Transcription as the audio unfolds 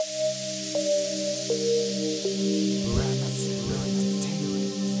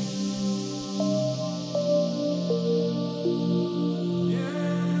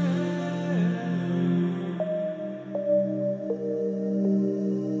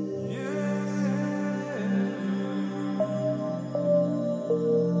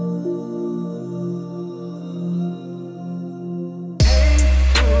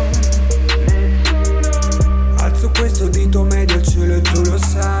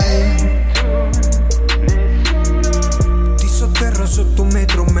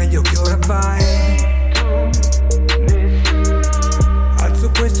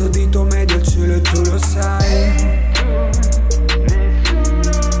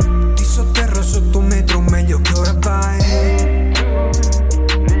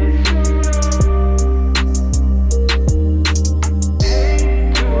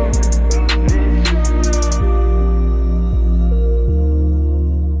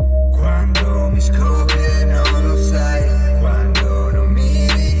scopri e non lo sai, quando non mi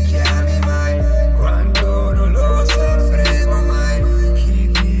richiami mai, quando non lo sapremo mai,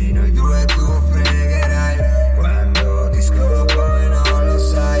 chi di noi due tu fregherai, quando ti scopro e non lo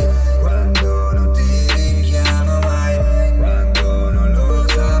sai, quando non ti richiamo mai, quando non lo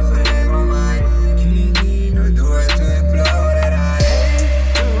sapremo mai, chi di noi due tu implorerai.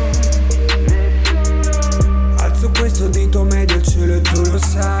 Alzo questo dito medio al cielo e tu lo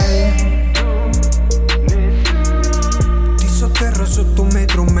sai, ti sotterro sotto un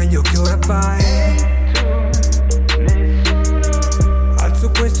metro, meglio che ora vai.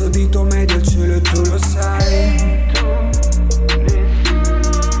 Alzo questo dito medio al cielo e tu lo sai,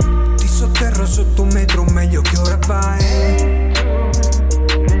 ti sotterro sotto un metro, meglio che ora vai.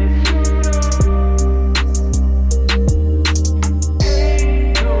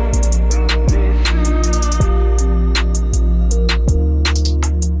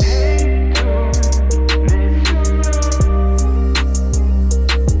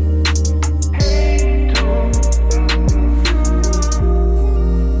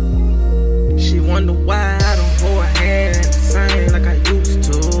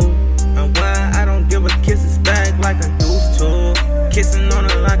 Kissing on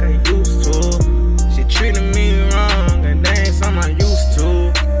her like I used to. She treated me wrong, and that ain't something I used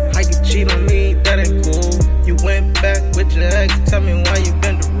to. How you cheat on me, that ain't cool. You went back with your ex, tell me why you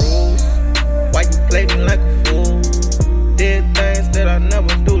bend the rules. Why you played me like a fool? Did things that I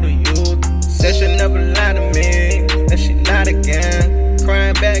never do to you. Said she never lied to me, and she lied again.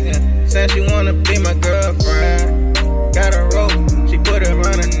 Crying back and said she wanna be my girlfriend. Got a rope, she put it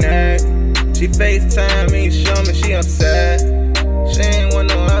around her neck. She FaceTime me, show me she upset. She ain't want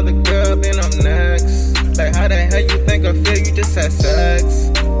no other girl, then I'm next. Like how the hell you think I feel, you just had sex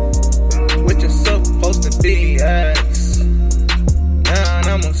with your supposed to be ex. Now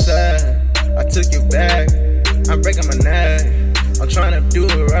I'm upset, I took you back. I'm breaking my neck, I'm trying to do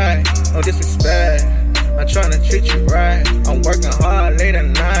it right. No disrespect, I'm trying to treat you right. I'm working hard late at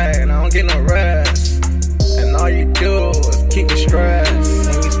night, and I don't get no rest. And all you do is keep me stressed.